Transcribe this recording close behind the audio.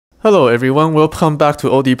Hello everyone, welcome back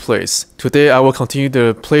to O.D.Plays. Today I will continue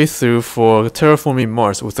the playthrough for Terraforming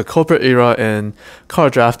Mars with the corporate era and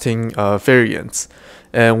car drafting variants.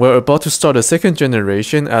 And we're about to start a second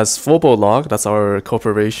generation as Vobolog, that's our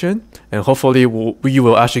corporation, and hopefully we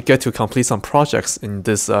will actually get to complete some projects in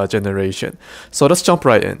this generation. So let's jump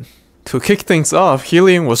right in. To kick things off,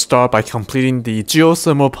 Helium will start by completing the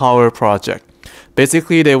geothermal power project.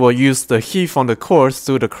 Basically, they will use the heat from the core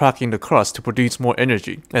through the crack in the crust to produce more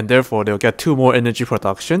energy, and therefore they'll get 2 more energy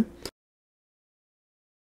production.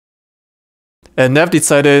 And they've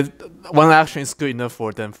decided one action is good enough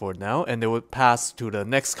for them for now, and they will pass to the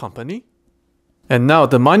next company. And now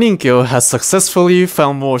the mining guild has successfully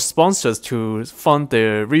found more sponsors to fund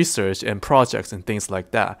their research and projects and things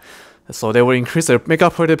like that. So they will increase their mega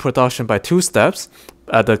credit production by 2 steps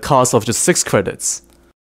at the cost of just 6 credits.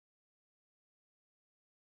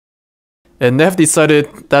 And they've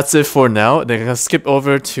decided that's it for now. They're gonna skip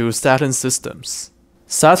over to Saturn Systems.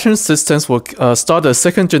 Saturn Systems will start the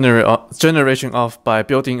second generation off by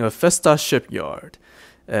building a Vesta shipyard.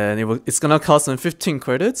 And it's gonna cost them 15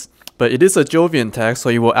 credits, but it is a Jovian tag, so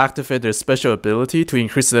it will activate their special ability to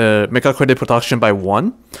increase the mega credit production by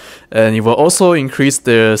 1. And it will also increase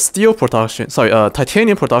their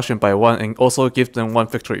titanium production by 1 and also give them 1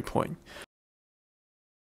 victory point.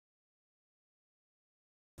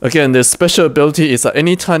 Again, their special ability is that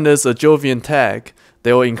anytime there's a Jovian tag,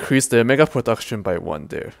 they will increase their mega production by 1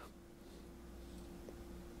 there.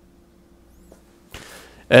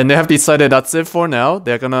 And they have decided that's it for now.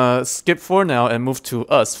 They're gonna skip for now and move to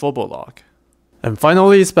us, Vobolog. And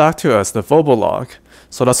finally, it's back to us, the Vobolog.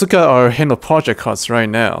 So let's look at our hand of project cards right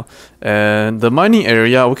now. And the mining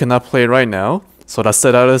area, we cannot play right now. So let's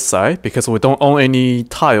set that aside because we don't own any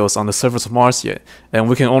tiles on the surface of Mars yet. And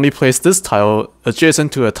we can only place this tile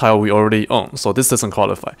adjacent to a tile we already own. So this doesn't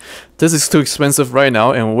qualify. This is too expensive right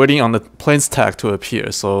now and we're waiting on the plains tag to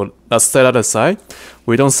appear. So let's set that aside.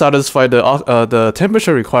 We don't satisfy the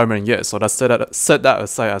temperature requirement yet. So let's set that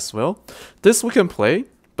aside as well. This we can play,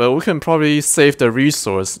 but we can probably save the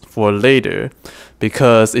resource for later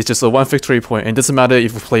because it's just a 1 victory point. And it doesn't matter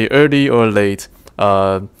if we play early or late.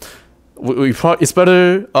 It's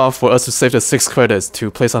better for us to save the 6 credits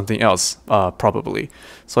to play something else, probably.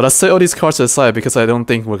 So let's set all these cards aside because I don't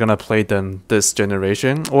think we're gonna play them this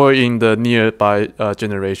generation or in the nearby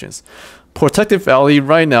generations. Protective Valley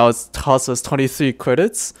right now costs us 23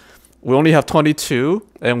 credits. We only have 22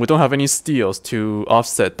 and we don't have any steals to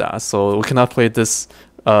offset that, so we cannot play this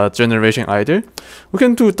generation either. We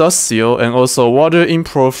can do Dust Seal and also Water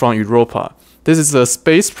Impro from Europa. This is a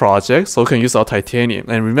space project, so we can use our titanium.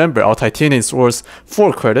 And remember, our titanium is worth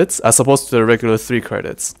 4 credits as opposed to the regular 3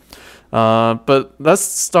 credits. But let's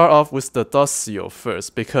start off with the Dust Seal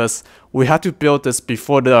first, because we had to build this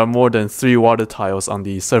before there are more than 3 water tiles on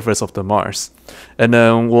the surface of the Mars. And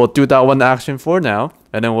then we'll do that one action for now,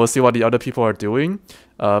 and then we'll see what the other people are doing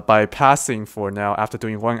by passing for now after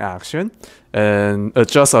doing one action, and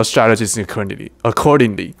adjust our strategies accordingly.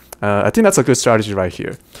 I think that's a good strategy right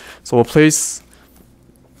here. So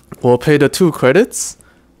we'll pay the 2 credits,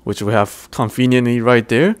 which we have conveniently right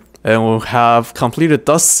there, and we'll have completed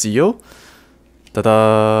Dust Seal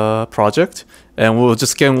project, and we'll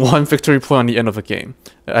just get 1 victory point on the end of the game.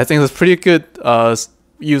 I think that's pretty good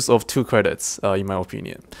use of 2 credits, in my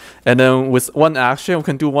opinion. And then with 1 action, we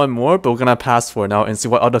can do 1 more, but we're gonna pass for now and see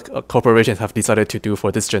what other corporations have decided to do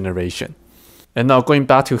for this generation. And now going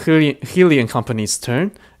back to Helium Company's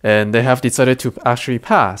turn, and they have decided to actually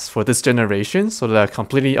pass for this generation, so they're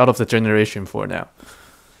completely out of the generation for now.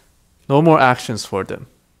 No more actions for them.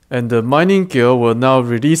 And the Mining Guild will now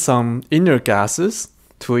release some inner gases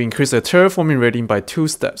to increase the terraforming rating by 2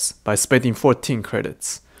 steps by spending 14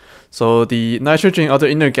 credits. So the nitrogen and other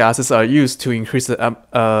inner gases are used to increase the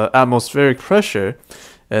atmospheric pressure,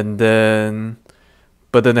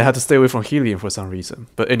 but then they had to stay away from helium for some reason.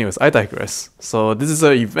 But anyways, I digress. So this is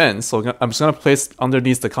an event, so I'm just gonna place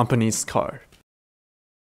underneath the company's card.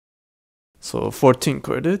 So 14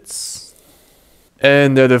 credits.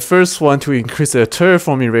 And they're the first one to increase their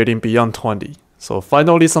terraforming rating beyond 20. So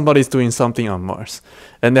finally somebody's doing something on Mars.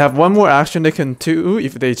 And they have 1 more action they can do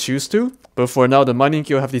if they choose to, but for now the Mining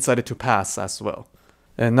Guild have decided to pass as well.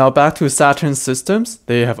 And now back to Saturn Systems,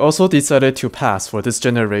 they have also decided to pass for this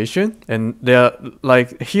generation, and they're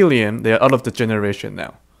like Helium, they're out of the generation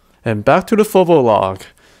now. And back to the Vobolog.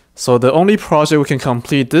 So the only project we can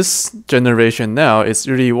complete this generation now is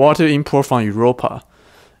really Water Import from Europa.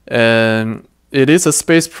 And it is a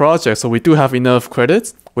space project, so we do have enough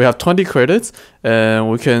credits. We have 20 credits, and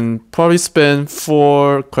we can probably spend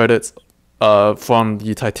 4 credits from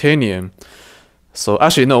the titanium So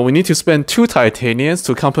actually, no, we need to spend 2 titaniums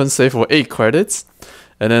to compensate for 8 credits.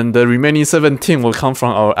 And then the remaining 17 will come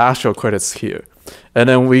from our actual credits here. And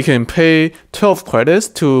then we can pay 12 credits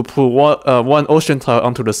to put one ocean tile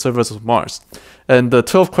onto the surface of Mars. And the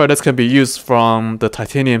 12 credits can be used from the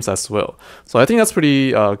titaniums as well. So I think that's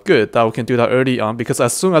pretty good that we can do that early on, because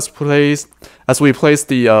as soon as we place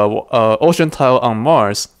the ocean tile on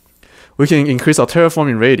Mars, we can increase our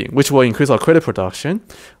terraforming rating, which will increase our credit production,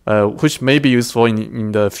 which may be useful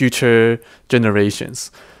in the future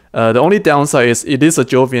generations. The only downside is it is a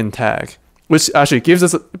Jovian tag, which actually gives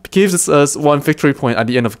us 1 victory point at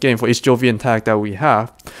the end of the game for each Jovian tag that we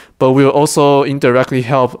have. But will also indirectly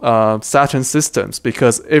help Saturn systems,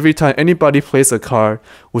 because every time anybody plays a card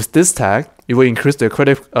with this tag, it will increase their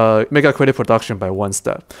mega credit production by 1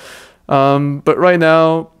 step. But right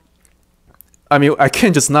now, I mean, I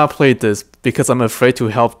can't just not play this because I'm afraid to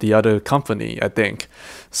help the other company, I think.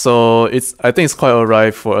 So I think it's quite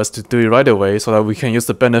alright for us to do it right away so that we can use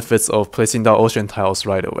the benefits of placing down ocean tiles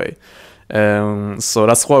right away. So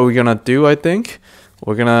that's what we're gonna do, I think.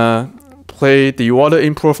 We're gonna play the water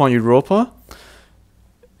import from Europa.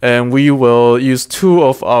 And we will use 2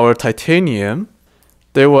 of our titanium.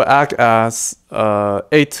 They will act as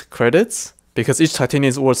 8 credits, because each titanium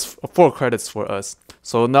is worth 4 credits for us.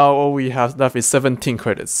 So now all we have left is 17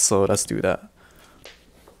 credits, so let's do that.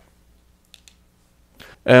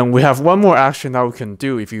 And we have one more action that we can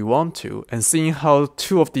do if you want to, and seeing how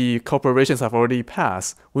 2 of the corporations have already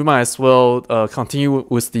passed, we might as well continue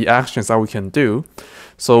with the actions that we can do.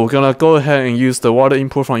 So we're gonna go ahead and use the water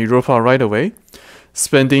import from Europa right away,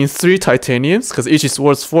 spending 3 titaniums, because each is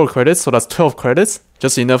worth 4 credits, so that's 12 credits,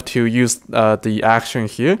 just enough to use the action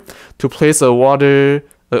here to place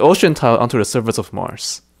the ocean tile onto the surface of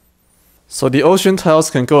Mars. So the ocean tiles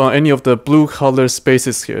can go on any of the blue color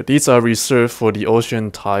spaces here. These are reserved for the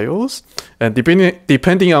ocean tiles, and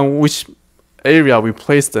depending on which area we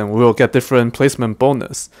place them, we will get different placement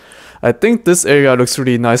bonus. I think this area looks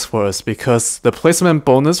really nice for us because the placement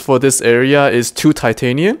bonus for this area is 2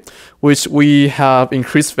 titanium, which we have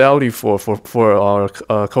increased value for our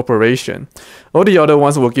corporation. All the other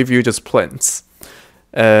ones will give you just plants.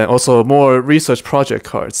 And also more research project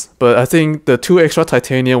cards. But I think the 2 extra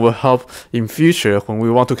titanium will help in future when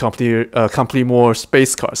we want to complete more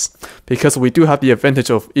space cards, because we do have the advantage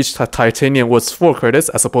of each titanium worth 4 credits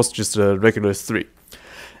as opposed to just the regular 3.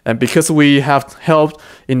 And because we have helped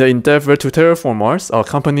in the endeavor to terraform Mars, our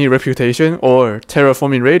company reputation or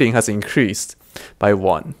terraforming rating has increased by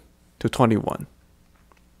 1 to 21.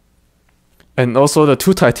 And also the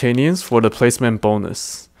 2 titaniums for the placement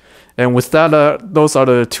bonus. And with that, those are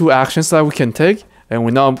the 2 actions that we can take. And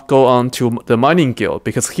we now go on to the Mining Guild,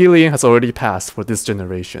 because Helium has already passed for this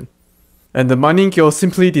generation. And the Mining Guild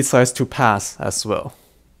simply decides to pass as well.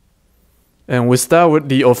 And with that,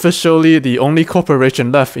 we're officially the only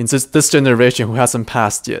corporation left in this generation who hasn't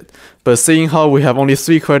passed yet. But seeing how we have only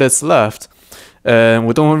 3 credits left, and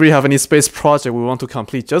we don't really have any space project we want to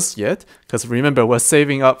complete just yet, because remember, we're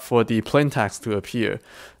saving up for the plane tax to appear.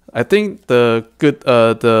 I think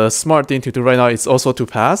the smart thing to do right now is also to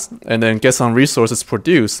pass and then get some resources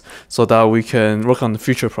produced so that we can work on the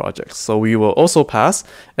future projects. So we will also pass,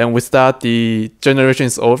 and with that, the generation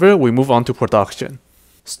is over. We move on to production.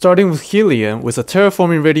 Starting with Helium, with a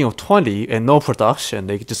terraforming rating of 20 and no production,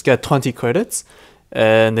 they just get 20 credits,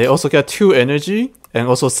 and they also get 2 energy and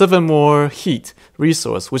also 7 more heat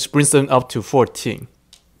resource, which brings them up to 14.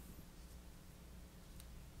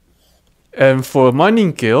 And for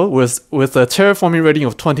Mining Guild, with a terraforming rating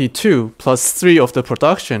of 22 plus 3 of the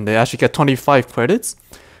production, they actually get 25 credits.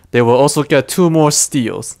 They will also get 2 more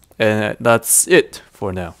steels, and that's it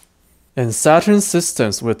for now. And Saturn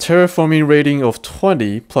systems with terraforming rating of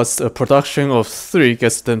 20 plus a production of 3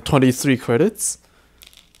 gets them 23 credits.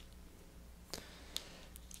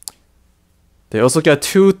 They also get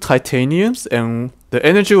 2 titaniums, and the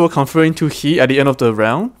energy will convert into heat at the end of the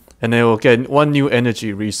round, and they will get 1 new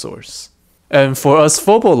energy resource. And for us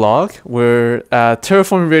Phobolog, we're at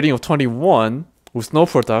terraforming rating of 21 with no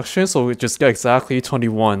production, so we just get exactly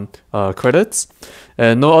 21 credits.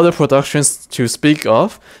 And no other productions to speak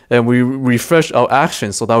of, and we refresh our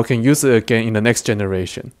actions so that we can use it again in the next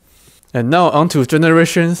generation. And now on to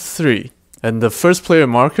generation 3. And the first player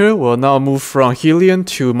marker will now move from Helium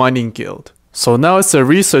to Mining Guild. So now it's a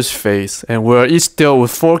research phase, and we're each dealt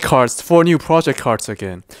with 4 new project cards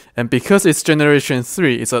again. And because it's generation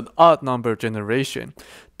 3, it's an odd number generation.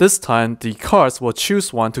 This time, the cards will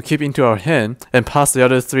choose one to keep into our hand and pass the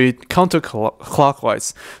other 3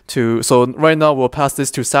 counterclockwise. So right now, we'll pass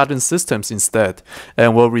this to Saturn systems instead,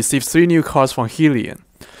 and we'll receive 3 new cards from Helium.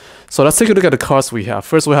 So let's take a look at the cards we have.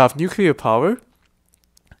 First, we have nuclear power,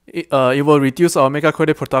 it will reduce our mega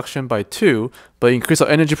credit production by 2, but increase our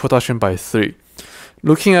energy production by 3.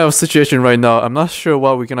 Looking at our situation right now, I'm not sure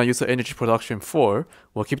what we're gonna use the energy production for.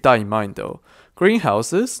 We'll keep that in mind though.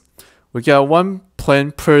 Greenhouses, we got 1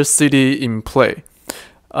 plant per city in play.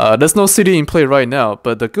 There's no city in play right now,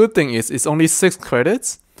 but the good thing is it's only 6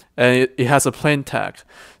 credits, and it has a plant tag.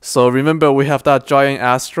 So remember, we have that giant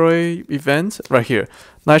asteroid event right here,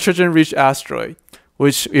 nitrogen-rich asteroid,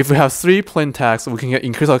 which if we have 3 plant tags, we can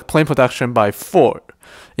increase our plant production by 4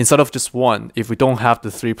 instead of just 1 if we don't have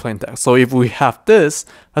the 3 plant tags. So if we have this,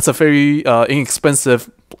 that's a very inexpensive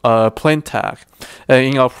plant tag. And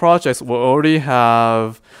in our projects, we already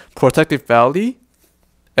have Protective Valley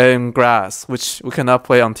and grass, which we cannot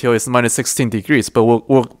play until it's minus 16 degrees, but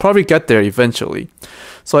we'll probably get there eventually.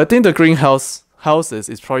 So I think the houses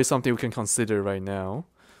is probably something we can consider right now.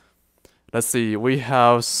 Let's see, we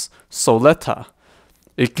have Soleta.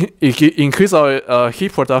 It increase our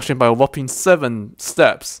heat production by a whopping 7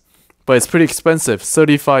 steps, but it's pretty expensive,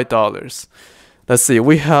 $35. Let's see,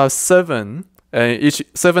 we have 7, and each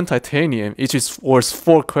 7 titanium, each is worth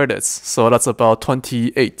 4 credits, so that's about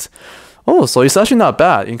 28. Oh, so it's actually not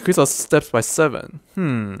bad. Increase our steps by 7.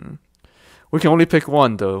 We can only pick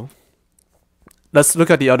 1 though. Let's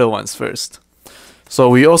look at the other ones first. So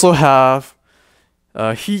we also have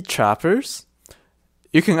heat trappers.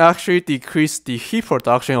 You can actually decrease the heat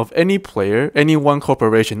production of any player, any one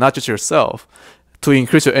corporation, not just yourself, to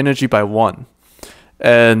increase your energy by 1.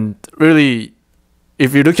 And really,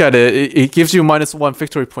 if you look at it, it gives you -1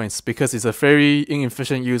 victory points because it's a very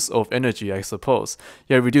inefficient use of energy, I suppose.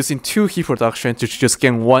 You're reducing 2 heat production to just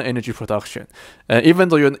gain 1 energy production. And even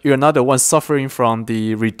though you're not the one suffering from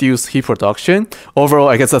the reduced heat production, overall,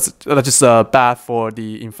 I guess that's just bad for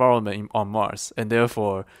the environment on Mars. And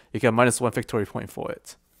therefore, you get -1 victory point for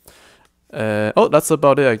it. Oh, that's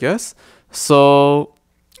about it, I guess. So,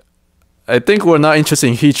 I think we're not interested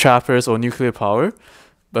in heat trappers or nuclear power.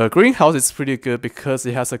 But greenhouse is pretty good because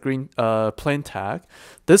it has a green plant tag.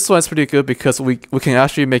 This one is pretty good because we can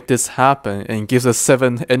actually make this happen and it gives us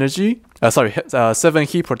 7 7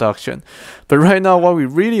 heat production. But right now, what we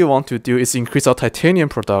really want to do is increase our titanium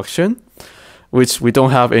production, which we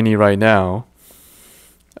don't have any right now.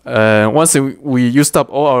 Once we used up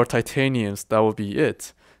all our titaniums, that will be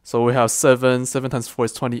it. So we have 7 times 4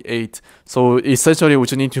 is 28. So essentially, we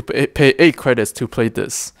just need to pay 8 credits to play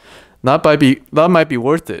this. That might be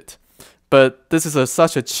worth it, but this is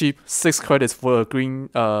such a cheap 6 credits for a green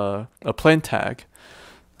a plant tag.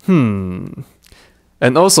 And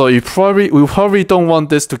also, we probably don't want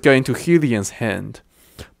this to get into Helium's hand,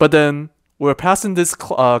 but then we're passing this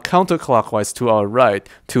counterclockwise to our right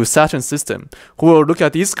to Saturn system, who will look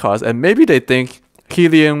at these cards and maybe they think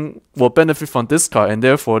Helium will benefit from this card, and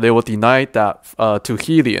therefore they will deny that to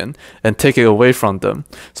Helium and take it away from them.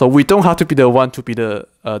 So we don't have to be the one to be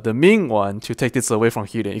the mean one to take this away from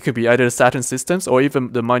Helium. It could be either the Saturn systems or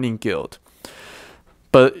even the mining guild.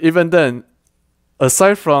 But even then,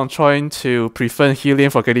 aside from trying to prevent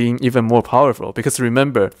Helium from getting even more powerful, because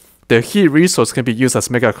remember, the heat resource can be used as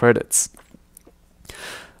mega credits.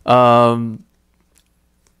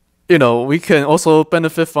 You know, we can also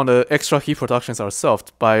benefit from the extra heat productions ourselves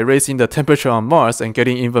by raising the temperature on Mars and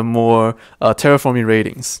getting even more terraforming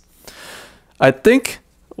ratings. I think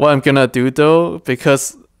what I'm gonna do though,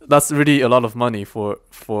 because that's really a lot of money for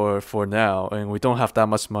now, and we don't have that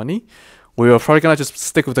much money, we are probably gonna just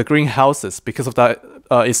stick with the greenhouses because of that.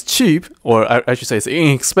 It's cheap, or I should say it's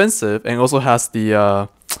inexpensive, and also has the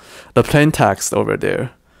plain text over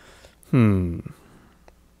there.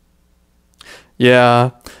 Yeah,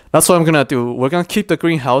 that's what I'm gonna do. We're gonna keep the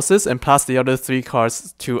greenhouses and pass the other 3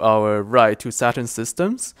 cards to our right to Saturn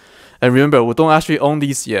systems. And remember, we don't actually own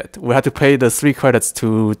these yet. We have to pay the 3 credits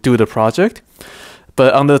to do the project.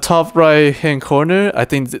 But on the top right hand corner, I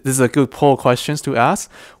think this is a good poll questions to ask.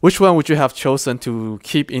 Which one would you have chosen to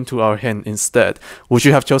keep into our hand instead? Would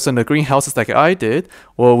you have chosen the greenhouses like I did?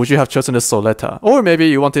 Or would you have chosen the Soleta? Or maybe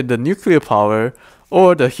you wanted the nuclear power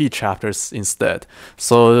or the heat chapters instead.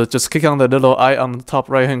 So just click on the little eye on the top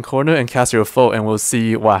right hand corner and cast your vote, and we'll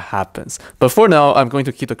see what happens. But for now, I'm going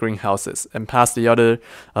to keep the greenhouses and pass the other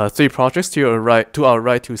 3 projects to our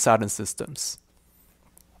right to Saturn systems.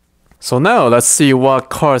 So now let's see what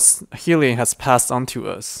cards Helium has passed on to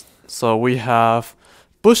us. So we have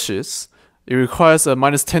bushes. It requires a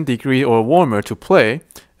 -10 degree or warmer to play,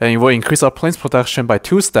 and it will increase our planes production by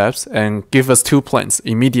 2 steps and give us 2 planes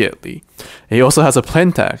immediately. And it also has a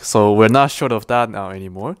plane tag, so we're not short of that now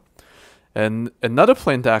anymore. And another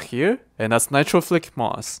plane tag here, and that's nitrophilic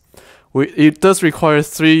moss. It does require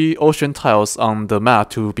 3 ocean tiles on the map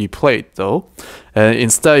to be played though. And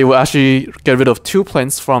instead it will actually get rid of 2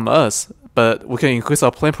 planes from us, but we can increase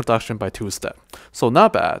our plane production by 2 steps. So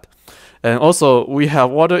not bad. And also we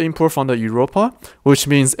have water import from the Europa, which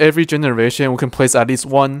means every generation we can place at least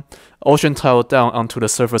 1 ocean tile down onto the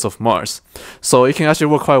surface of Mars. So it can actually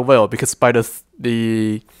work quite well because by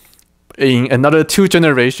in another 2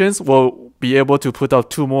 generations we'll be able to put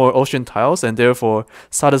out 2 more ocean tiles and therefore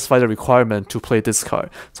satisfy the requirement to play this card.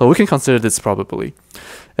 So we can consider this probably.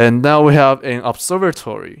 And now we have an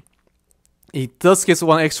observatory. It does give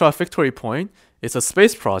 1 extra victory point. It's a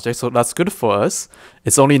space project, so that's good for us.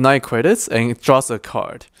 It's only 9 credits and it draws a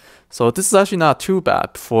card. So this is actually not too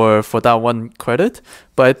bad for that 1 credit.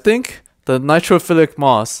 But I think the nitrophilic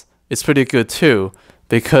moss is pretty good too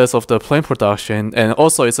because of the plane production, and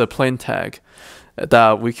also it's a plane tag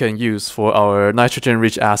that we can use for our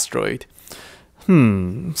nitrogen-rich asteroid.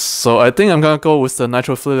 So I think I'm gonna go with the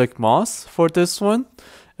nitrophilic moss for this one.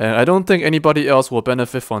 And I don't think anybody else will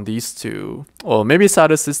benefit from these 2. Or maybe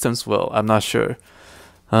Saturn Systems will, I'm not sure.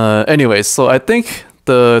 Anyway, so I think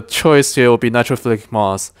the choice here will be nitrophilic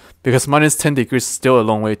moss, because minus 10 degrees is still a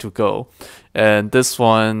long way to go. And this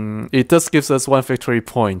one, it does gives us 1 victory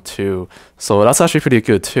point too. So that's actually pretty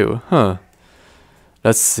good too.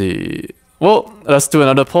 Let's see. Well, let's do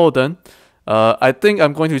another poll then. I think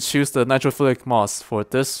I'm going to choose the nitrophilic moss for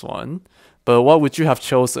this one. But what would you have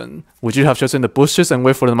chosen? Would you have chosen the bushes and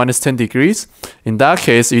wait for the minus 10 degrees? In that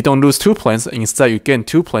case, you don't lose 2 planes. Instead, you gain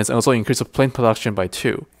 2 planes and also increase the plane production by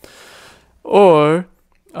 2. Or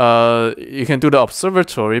you can do the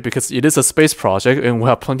observatory because it is a space project and we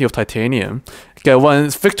have plenty of titanium. Get 1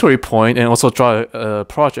 victory point and also draw a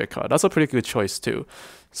project card. That's a pretty good choice too.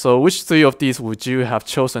 So which 3 of these would you have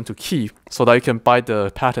chosen to keep so that you can buy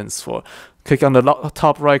the patents for? Click on the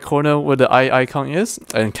top right corner where the eye icon is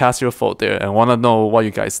and cast your vote there, and want to know what you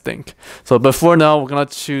guys think. So but for now, we're gonna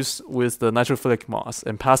choose with the nitrophilic moss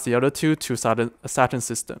and pass the other 2 to Saturn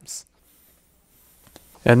Systems.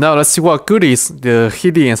 And now let's see what goodies the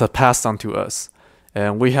Helians have passed on to us.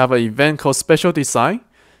 And we have an event called Special Design.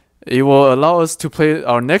 It will allow us to play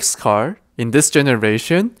our next card in this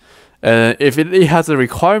generation. If it has a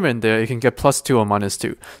requirement there, it can get +2 or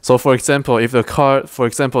 -2. So for example, if the card, for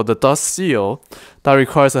example, the Dust Seal, that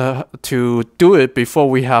requires to do it before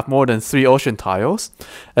we have more than 3 ocean tiles.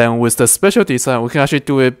 And with the special design, we can actually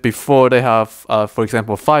do it before they have, for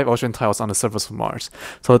example, 5 ocean tiles on the surface of Mars.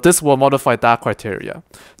 So this will modify that criteria.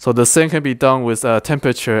 So the same can be done with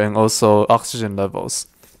temperature and also oxygen levels.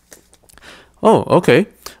 Oh, okay.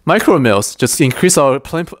 Micro mills just increase our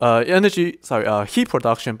heat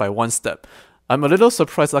production by 1 step. I'm a little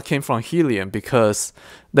surprised that came from helium because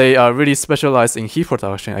they are really specialized in heat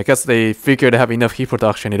production. I guess they figure they have enough heat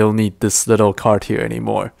production, they don't need this little card here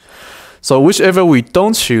anymore. So whichever we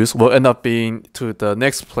don't choose will end up being to the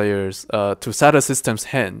next player's, to Saturn Systems'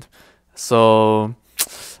 hand. So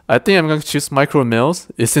I think I'm going to choose micro mills.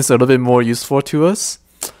 It seems a little bit more useful to us.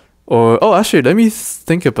 Or, oh, actually, let me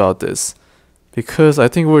think about this. Because I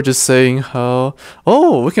think we're just saying how,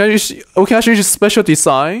 oh, we can actually use special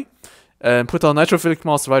design and put on nitrophilic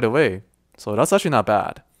moss right away. So that's actually not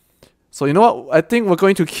bad. So you know what? I think we're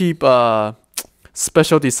going to keep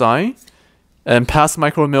special design and pass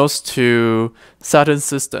micro mills to Saturn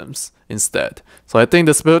Systems instead. So I think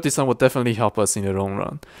the special design will definitely help us in the long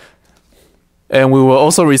run. And we will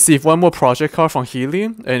also receive 1 more project card from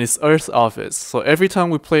Helium, and it's Earth Office. So every time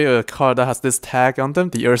we play a card that has this tag on them,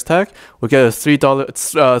 the Earth tag, we get a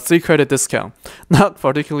 $3 credit discount. Not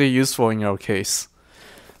particularly useful in our case.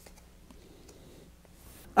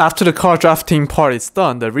 After the card drafting part is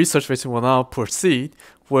done, the research phase will now proceed,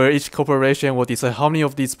 where each corporation will decide how many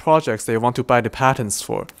of these projects they want to buy the patents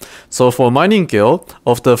for. So for Mining Guild,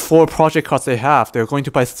 of the 4 project cards they have, they're going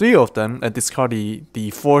to buy 3 of them and discard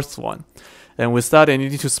the 4th one. And with that, they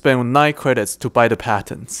need to spend 9 credits to buy the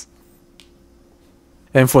patents.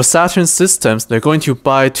 And for Saturn Systems, they're going to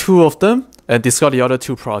buy 2 of them and discard the other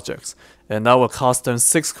 2 projects. And that will cost them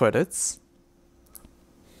 6 credits.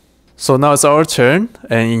 So now it's our turn,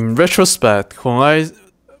 and in retrospect, when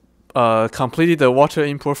I completed the water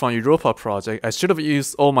import from Europa project, I should have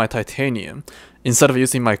used all my titanium instead of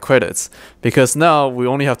using my credits. Because now we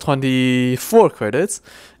only have 24 credits,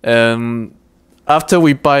 and after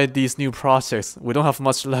we buy these new projects, we don't have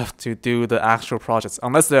much left to do the actual projects,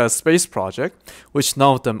 unless they're a space project, which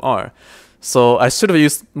none of them are. So I should have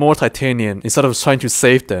used more titanium instead of trying to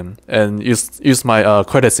save them and use my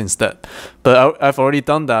credits instead. But I've already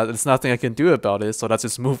done that. There's nothing I can do about it, so let's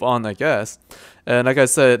just move on, I guess. And like I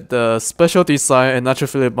said, the special design and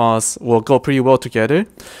nitrophilic moss will go pretty well together.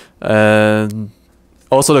 And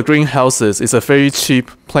also the greenhouses is a very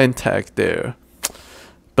cheap plant tag there.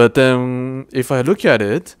 But then if I look at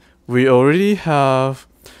it, we already have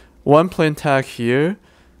one plant tag here,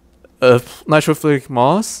 nitrophilic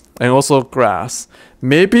moss, and also grass.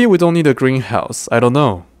 Maybe we don't need a greenhouse. I don't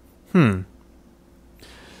know.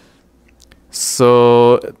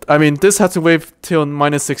 So, I mean, this has to wait till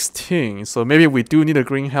 -16, so maybe we do need a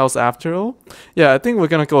greenhouse after all. Yeah, I think we're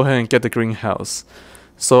gonna go ahead and get the greenhouse.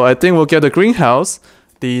 So I think we'll get the greenhouse,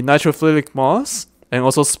 the nitrophilic moss, and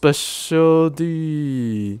also specialty.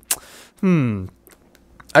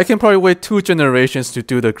 I can probably wait 2 generations to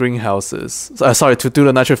do the greenhouses. Sorry, to do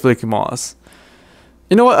the nitrophilic moss.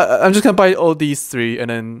 You know what? I'm just gonna buy all these 3, and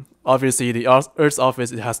then obviously the Earth's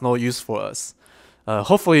office, it has no use for us.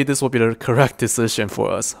 Hopefully this will be the correct decision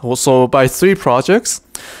for us. Also buy 3 projects,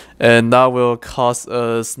 and that will cost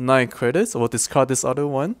us 9 credits. We'll discard this other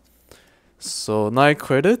one. So 9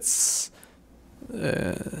 credits.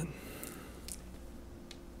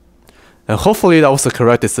 And hopefully that was the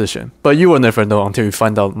correct decision. But you will never know until you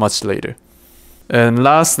find out much later. And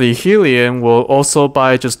lastly, Helium will also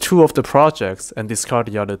buy just 2 of the projects and discard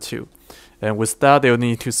the other 2. And with that, they'll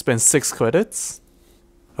need to spend 6 credits.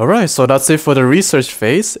 Alright, so that's it for the research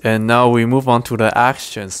phase, and now we move on to the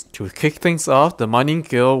actions. To kick things off, the mining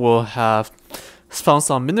guild will have found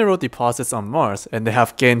some mineral deposits on Mars, and they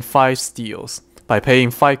have gained 5 steals by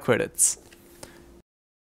paying 5 credits.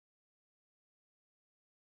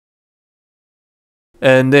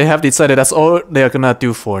 And they have decided that's all they are gonna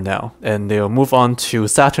do for now, and they'll move on to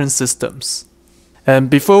Saturn systems. And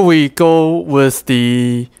before we go with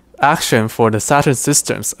the action for the Saturn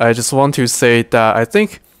systems, I just want to say that I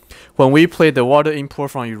think when we play the water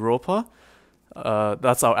import from Europa,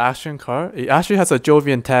 that's our action card, it actually has a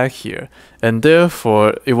Jovian tag here, and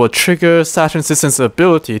therefore it will trigger Saturn systems'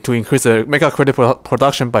 ability to increase the mega credit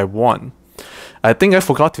production by 1. I think I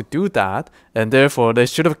forgot to do that, and therefore they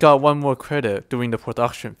should have got 1 more credit during the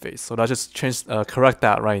production phase, so let's just correct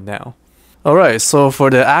that right now. Alright, so for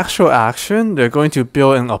the actual action, they're going to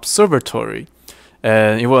build an observatory,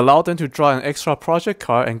 and it will allow them to draw an extra project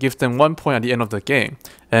card and give them 1 point at the end of the game.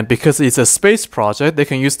 And because it's a space project, they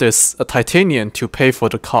can use this titanium to pay for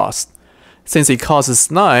the cost. Since it costs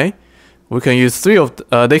 9, we can use 3 of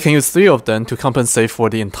they can use 3 of them to compensate for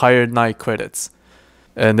the entire 9 credits.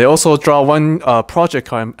 And they also draw 1 project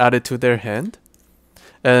card and add it to their hand.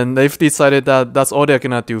 And they've decided that that's all they're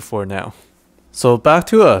gonna do for now. So back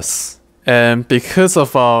to us. And because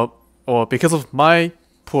of my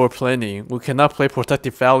poor planning, we cannot play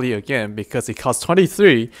Protective Valley again because it costs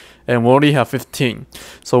 23 and we only have 15.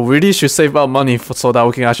 So we really should save up money so that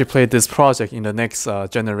we can actually play this project in the next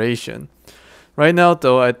generation. Right now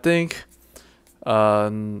though, I think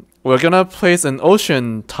we're gonna place an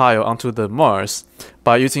ocean tile onto the Mars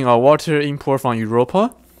by using our water import from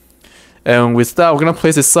Europa. And with that, we're gonna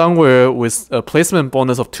place it somewhere with a placement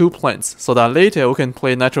bonus of 2 plants so that later we can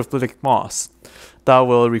play nitrophilic moss. That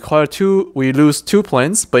will require we lose 2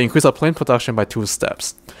 plants, but increase our plant production by 2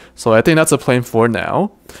 steps. So I think that's a plan for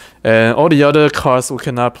now. And all the other cards we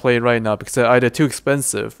cannot play right now because they're either too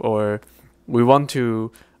expensive or we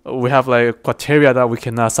have like criteria that we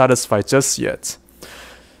cannot satisfy just yet.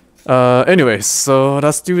 Anyways, so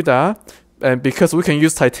let's do that. And because we can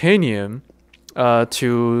use titanium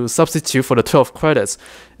to substitute for the 12 credits,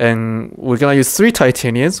 and we're gonna use 3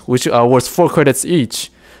 titaniums, which are worth 4 credits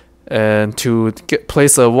each, and to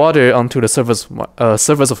place a water onto the surface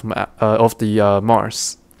of the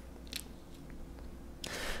Mars.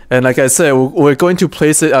 And like I said, we're going to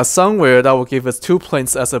place it somewhere that will give us 2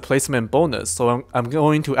 plants as a placement bonus. So I'm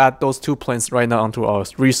going to add those 2 plants right now onto our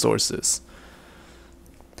resources.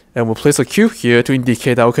 And we'll place a cube here to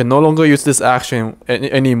indicate that we can no longer use this action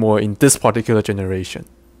anymore in this particular generation.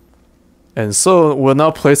 And so we'll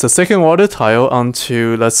now place a second water tile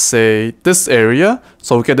onto, let's say, this area.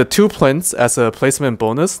 So we get the 2 plants as a placement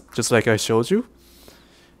bonus, just like I showed you.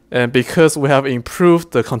 And because we have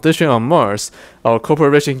improved the condition on Mars, our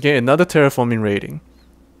corporation gain another terraforming rating.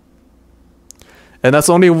 And that's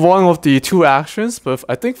only one of the 2 actions, but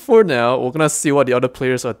I think for now, we're gonna see what the other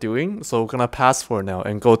players are doing. So we're gonna pass for now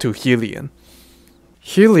and go to Helium.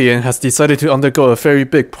 Helium has decided to undergo a very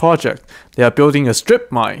big project. They are building a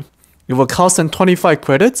strip mine. It will cost them 25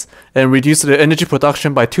 credits and reduce their energy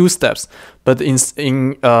production by 2 steps. But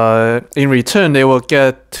in return, they will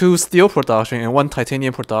get 2 steel production and 1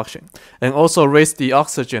 titanium production, and also raise the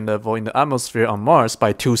oxygen level in the atmosphere on Mars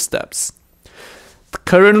by 2 steps.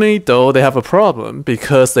 Currently, though, they have a problem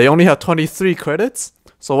because they only have 23 credits.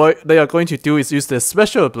 So what they are going to do is use their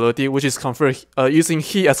special ability, which is convert using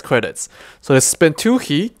heat as credits. So they spend 2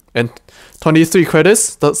 heat And 23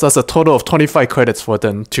 credits, that's a total of 25 credits for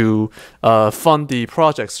them to fund the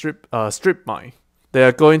project strip mine. They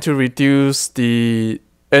are going to reduce the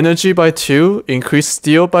energy by 2, increase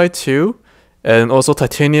steel by 2, and also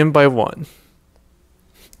titanium by 1.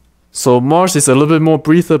 So Mars is a little bit more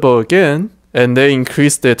breathable again, and they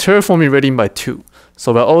increase their terraforming rating by 2.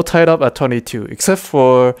 So we're all tied up at 22, except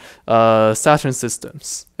for Saturn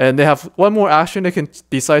systems. And they have one more action they can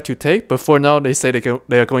decide to take, but for now they say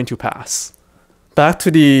they are going to pass. Back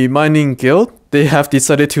to the mining guild, they have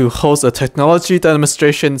decided to host a technology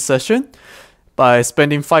demonstration session by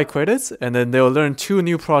spending 5 credits, and then they'll learn 2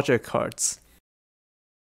 new project cards.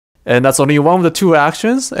 And that's only one of the 2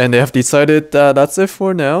 actions, and they have decided that that's it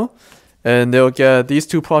for now. And they'll get these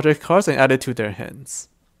 2 project cards and add it to their hands.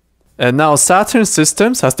 And now Saturn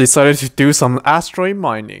Systems has decided to do some asteroid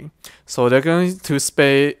mining. So they're going to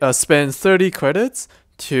spend 30 credits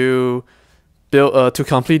to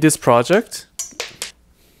complete this project.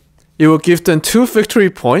 It will give them 2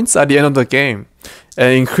 victory points at the end of the game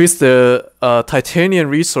and increase the titanium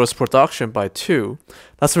resource production by 2.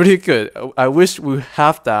 That's really good. I wish we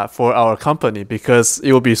have that for our company because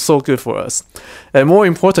it will be so good for us. And more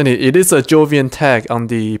importantly, it is a Jovian tag on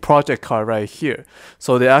the project card right here.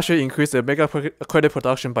 So they actually increase the mega credit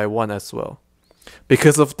production by 1 as well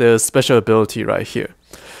because of the special ability right here.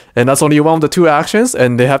 And that's only one of the 2 actions,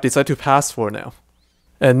 and they have decided to pass for now.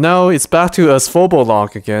 And now it's back to us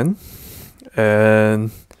Phobolog again.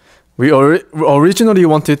 And we originally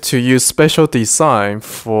wanted to use special design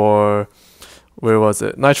for, where was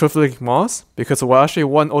it? Nitrophilic moss, because we're actually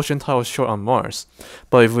 1 ocean tile short on Mars.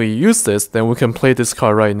 But if we use this, then we can play this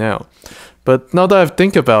card right now. But now that I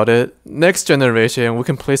think about it, next generation we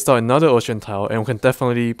can place down another ocean tile, and we can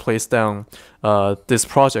definitely place down this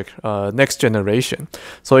project next generation.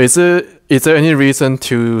 So is there any reason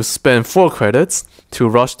to spend 4 credits to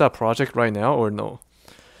rush that project right now, or no?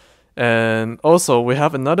 And also we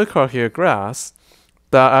have another card here, Grass,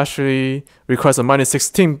 that actually requires a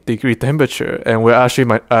 -16-degree temperature, and we're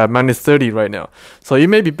actually at -30 right now. So it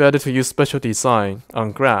may be better to use special design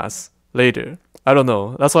on Grass later. I don't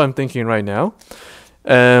know. That's what I'm thinking right now.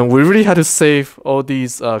 And we really had to save all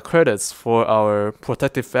these credits for our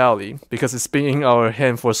Protective Valley because it's been in our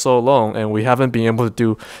hand for so long and we haven't been able to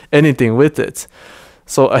do anything with it.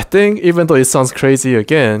 So I think even though it sounds crazy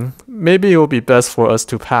again, maybe it will be best for us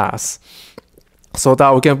to pass, so that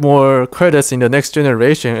we'll get more credits in the next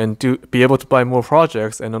generation and be able to buy more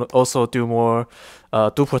projects and also do more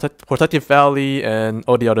Protective Valley and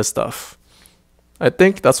all the other stuff. I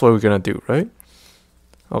think that's what we're gonna do, right?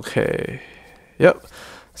 Okay, yep.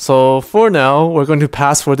 So for now, we're going to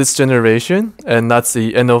pass for this generation, and that's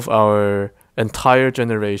the end of our entire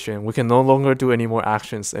generation. We can no longer do any more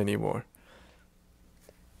actions anymore.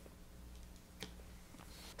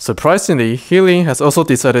 Surprisingly, healing has also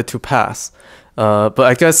decided to pass, but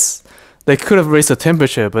I guess they could have raised the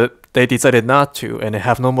temperature, but they decided not to, and they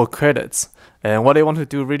have no more credits. And what they want to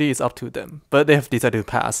do really is up to them, but they have decided to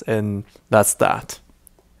pass, and that's that.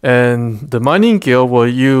 And the mining guild will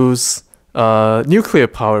use nuclear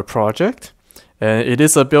power project, and it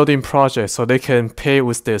is a building project, so they can pay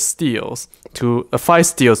with their steels to 5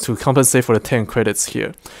 steels to compensate for the 10 credits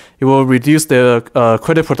here. It will reduce their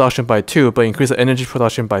credit production by 2, but increase the energy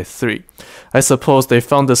production by 3. I suppose they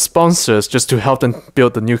found the sponsors just to help them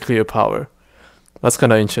build the nuclear power. That's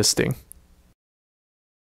kind of interesting.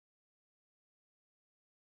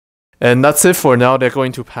 And that's it for now. They're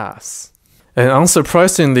going to pass. And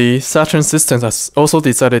unsurprisingly, Saturn Systems has also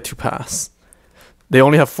decided to pass. They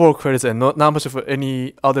only have 4 credits and not much of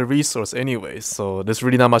any other resource anyways, so there's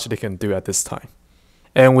really not much they can do at this time.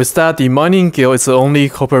 And with that, the mining guild is the only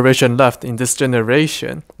corporation left in this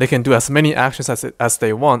generation. They can do as many actions as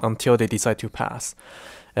they want until they decide to pass.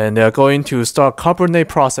 And they are going to start carbonate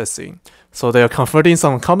processing. So they are converting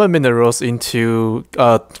some common minerals into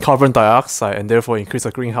carbon dioxide and therefore increase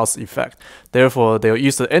the greenhouse effect. Therefore, they'll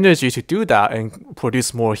use the energy to do that and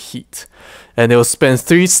produce more heat. And they'll spend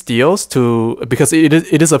 3 steels because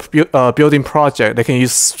it is a building project, they can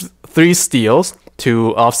use 3 steels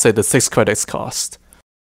to offset the 6 credits cost.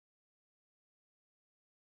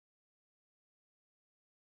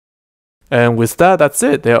 And with that, that's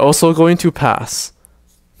it. They're also going to pass.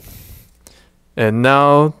 And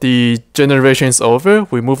now the generation is over,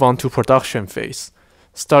 we move on to production phase.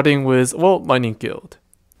 Starting with, well, mining guild.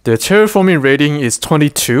 The terraforming rating is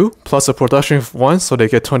 22, plus a production of 1, so they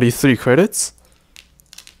get 23 credits.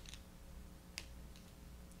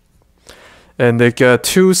 And they get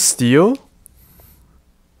 2 steel.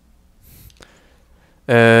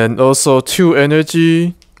 And also 2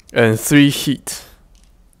 energy and 3 heat.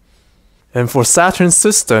 And for Saturn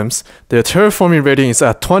systems, their terraforming rating is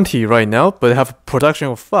at 20 right now, but they have a production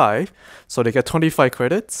of 5, so they get 25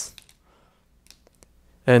 credits.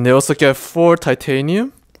 And they also get 4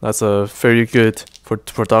 titanium. That's a very good for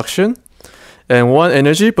production. And 1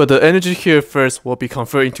 energy, but the energy here first will be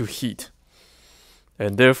converted into heat.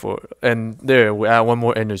 And there we add 1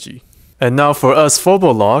 more energy. And now for us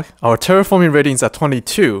Phobolog, our terraforming rating is at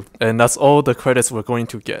 22, and that's all the credits we're going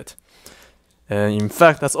to get. And in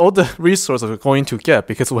fact, that's all the resources we're going to get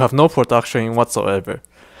because we have no production whatsoever.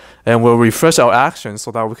 And we'll refresh our actions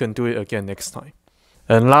so that we can do it again next time.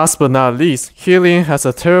 And last but not least, Helium has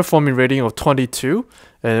a terraforming rating of 22,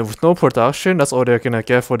 and with no production, that's all they're gonna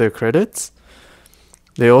get for their credits.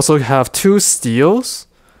 They also have 2 steels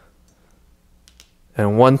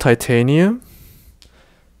and 1 titanium.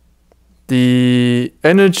 The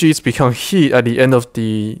energies become heat at the end of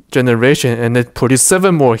the generation, and it produces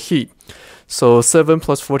 7 more heat. So 7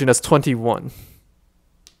 plus 14, that's 21.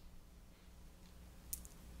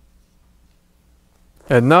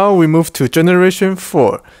 And now we move to Generation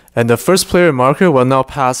 4, and the first player marker will now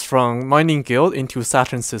pass from Mining Guild into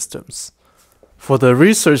Saturn systems. For the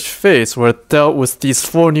research phase, we're dealt with these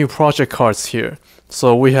 4 new project cards here.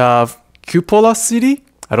 So we have Cupola City,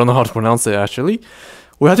 I don't know how to pronounce it actually.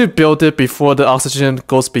 We have to build it before the oxygen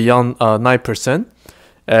goes beyond 9%.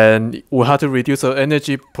 And we'll have to reduce our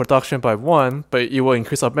energy production by 1, but it will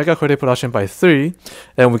increase our mega credit production by 3,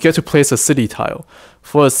 and we get to place a city tile.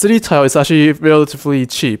 For a city tile, it's actually relatively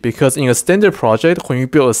cheap because in a standard project, when you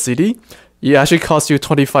build a city, it actually costs you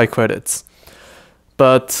 25 credits.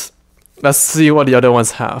 But let's see what the other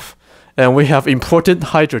ones have. And we have imported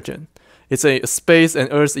hydrogen. It's a space and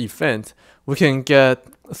earth event. We can get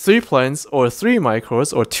 3 plants or 3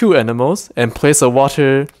 micros or 2 animals and place a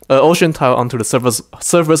ocean tile onto the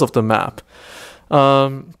surface of the map.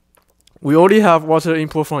 We already have water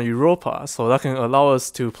import from Europa, so that can allow us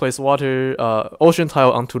to place ocean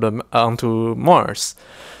tile onto Mars.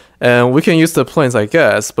 And we can use the planes, I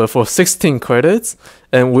guess, but for 16 credits.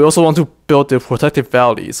 And we also want to build the protective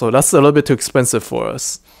valley, so that's a little bit too expensive for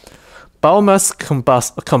us. Biomass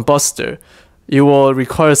combustor. It will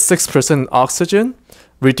require 6% oxygen,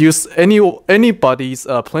 reduce anybody's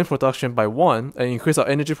plant production by 1, and increase our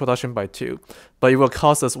energy production by 2. But it will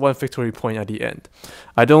cost us 1 victory point at the end.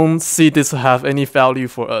 I don't see this have any value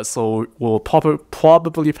for us, so we'll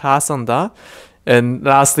probably pass on that. And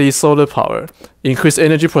lastly, solar power. Increase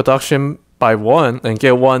energy production by 1 and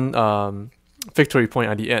get 1 victory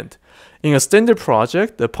point at the end. In a standard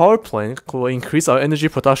project, the power plant will increase our energy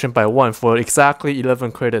production by 1 for exactly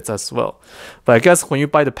 11 credits as well. But I guess when you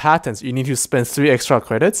buy the patents, you need to spend 3 extra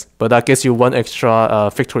credits, but that gets you 1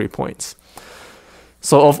 extra victory points.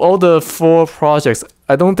 So of all the 4 projects,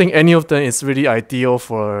 I don't think any of them is really ideal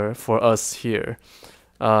for us here.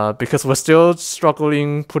 Because we're still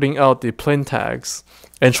struggling putting out the plane tags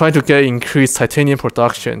and trying to get increased titanium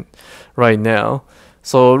production right now.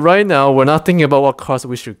 So right now, we're not thinking about what cards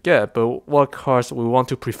we should get, but what cards we want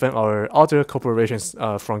to prevent our other corporations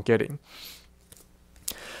from getting.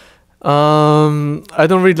 I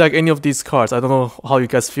don't really like any of these cards. I don't know how you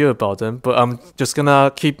guys feel about them, but I'm just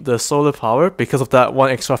gonna keep the solar power because of that 1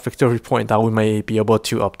 extra victory point that we may be able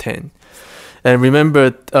to obtain. And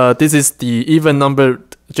remember, this is the even number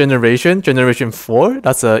generation 4.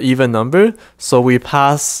 That's an even number, so we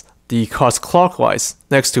pass the cards clockwise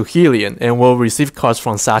next to Helium, and we'll receive cards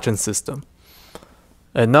from Saturn system.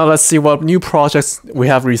 And now let's see what new projects we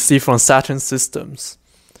have received from Saturn systems.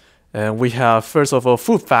 And we have, first of all,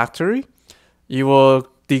 Food Factory. It will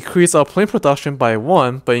decrease our plant production by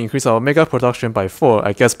 1, but increase our mega production by 4,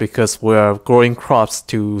 I guess because we're growing crops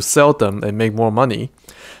to sell them and make more money.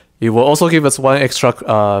 It will also give us 1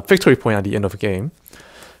 extra victory point at the end of the game.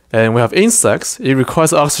 And we have insects. It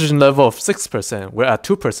requires an oxygen level of 6%. We're at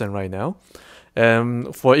 2% right now.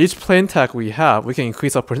 And for each plane tag we have, we can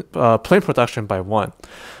increase our plane production by 1,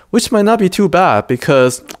 which might not be too bad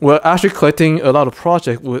because we're actually collecting a lot of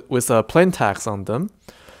projects with plane tags on them.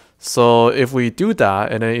 So if we do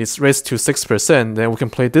that and then it's raised to 6%, then we can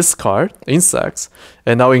play this card, insects,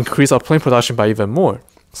 and now increase our plane production by even more.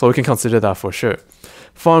 So we can consider that for sure.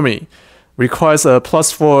 Farming requires a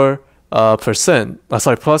 +4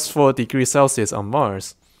 +4 degrees Celsius on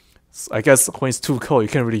Mars. So I guess when it's too cold, you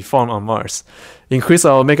can't really farm on Mars. Increase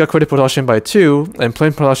our mega credit production by 2 and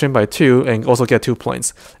plane production by 2, and also get 2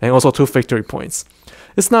 planes and also 2 victory points.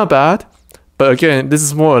 It's not bad, but again, this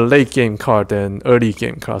is more a late game card than early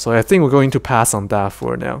game card, so I think we're going to pass on that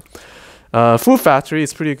for now. Food Factory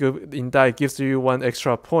is pretty good in that it gives you 1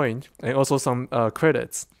 extra point and also some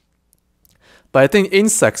credits. But I think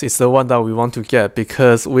insects is the one that we want to get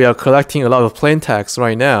because we are collecting a lot of plane tags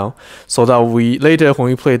right now, so that we later when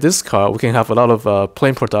we play this card, we can have a lot of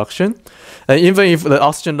plane production. And even if the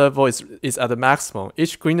oxygen level is at the maximum,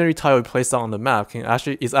 each greenery tile we place down on the map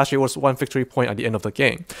is actually worth 1 victory point at the end of the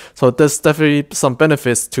game. So there's definitely some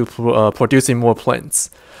benefits to producing more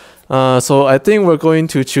planes. So I think we're going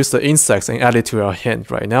to choose the insects and add it to our hand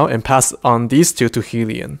right now and pass on these two to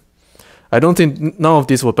Helion. I don't think none of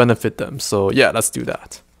these will benefit them, so yeah, let's do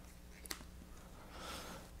that.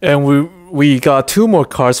 And we got 2 more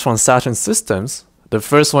cards from Saturn Systems. The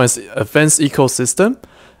first one is Advanced Ecosystem.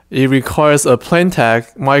 It requires a plane tag,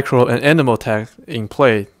 micro, and animal tag in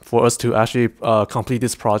play for us to actually complete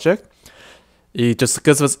this project. It just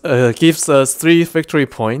gives us 3 victory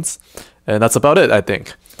points, and that's about it, I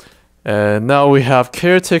think. And now we have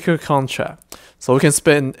Caretaker Contract. So we can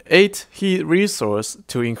spend 8 heat resource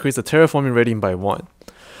to increase the terraforming rating by 1.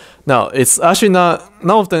 Now, it's actually none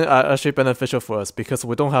of them are actually beneficial for us because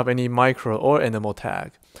we don't have any micro or animal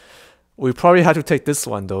tag. We probably have to take this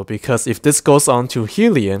one though, because if this goes on to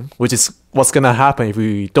Helion, which is what's gonna happen if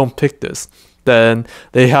we don't pick this, then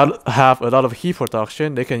they have a lot of heat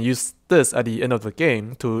production. They can use this at the end of the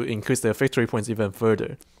game to increase their victory points even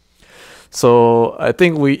further. So I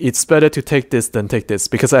think it's better to take this than take this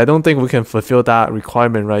because I don't think we can fulfill that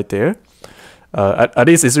requirement right there. At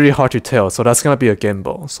least it's really hard to tell, so that's gonna be a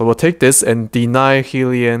gamble. So we'll take this and deny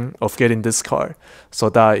Helion of getting this card, so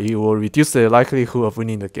that it will reduce the likelihood of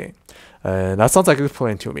winning the game. And that sounds like a good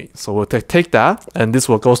plan to me. So we'll take that, and this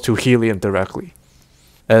will go to Helion directly.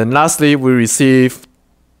 And lastly, we receive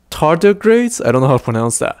tardigrades. I don't know how to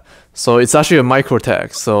pronounce that. So it's actually a micro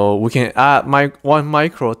tag. So we can add 1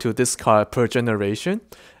 micro to this card per generation.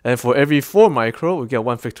 And for every 4 micro, we get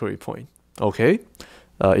 1 victory point. Okay,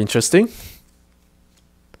 interesting.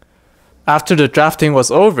 After the drafting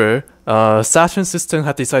was over, Saturn System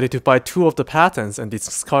had decided to buy 2 of the patents and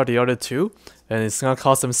discard the other 2. And it's gonna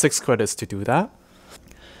cost them 6 credits to do that.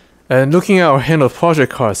 And looking at our hand of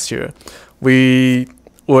project cards here, we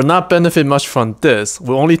will not benefit much from this.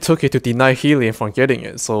 We only took it to deny Helion from getting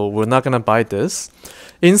it, so we're not gonna buy this.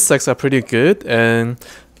 Insects are pretty good, and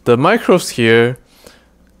the microbes here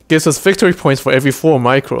gives us victory points for every 4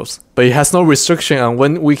 microbes, but it has no restriction on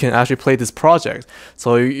when we can actually play this project.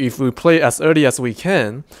 So if we play as early as we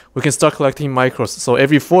can start collecting microbes. So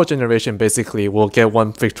every 4 generation basically will get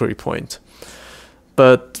 1 victory point.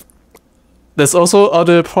 But there's also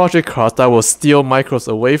other project cards that will steal microbes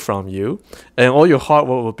away from you, and all your hard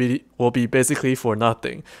work will be basically for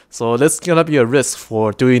nothing. So that's gonna be a risk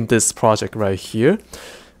for doing this project right here.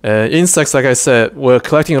 Insects, like I said, we're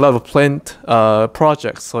collecting a lot of plant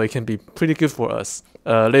projects, so it can be pretty good for us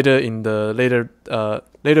later in the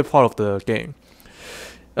later part of the game.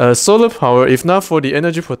 Solar power, if not for the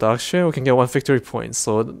energy production, we can get 1 victory point.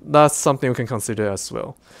 So that's something we can consider as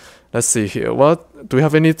well. Let's see here. What do we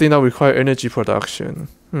have anything that require energy production?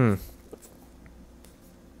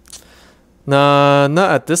 Nah,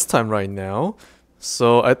 not at this time right now.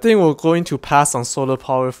 So I think we're going to pass on solar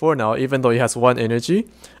power for now, even though it has 1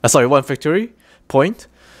 victory point.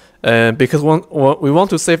 And because we want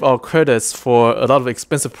to save our credits for a lot of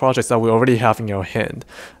expensive projects that we already have in our hand.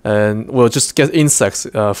 And we'll just get insects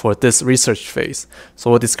for this research phase.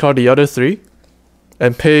 So we'll discard the other 3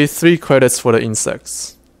 and pay 3 credits for the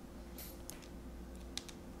insects.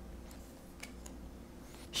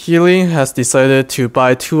 Helion has decided to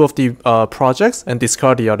buy 2 of the projects and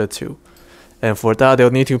discard the other 2. And for that, they'll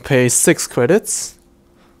need to pay 6 credits.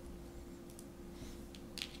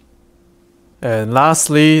 And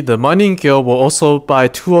lastly, the Mining Guild will also buy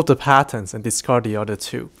 2 of the patents and discard the other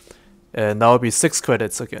 2. And that will be 6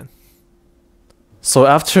 credits again. So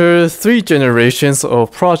after 3 generations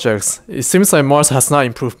of projects, it seems like Mars has not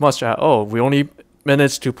improved much at all. We only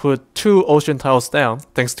managed to put 2 ocean tiles down,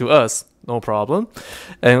 thanks to us. No problem.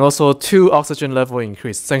 And also 2 oxygen level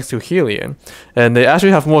increase thanks to Helion. And they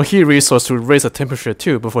actually have more heat resource to raise the temperature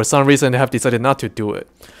too, but for some reason they have decided not to do it.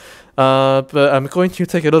 But I'm going to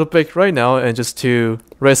take a little break right now and just to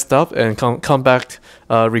rest up and come back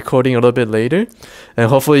recording a little bit later. And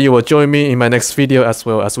hopefully you will join me in my next video as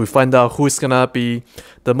well, as we find out who is gonna be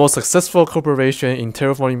the most successful corporation in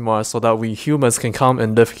terraforming Mars so that we humans can come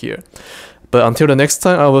and live here. But until the next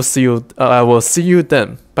time, I will see you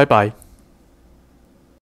then. Bye bye.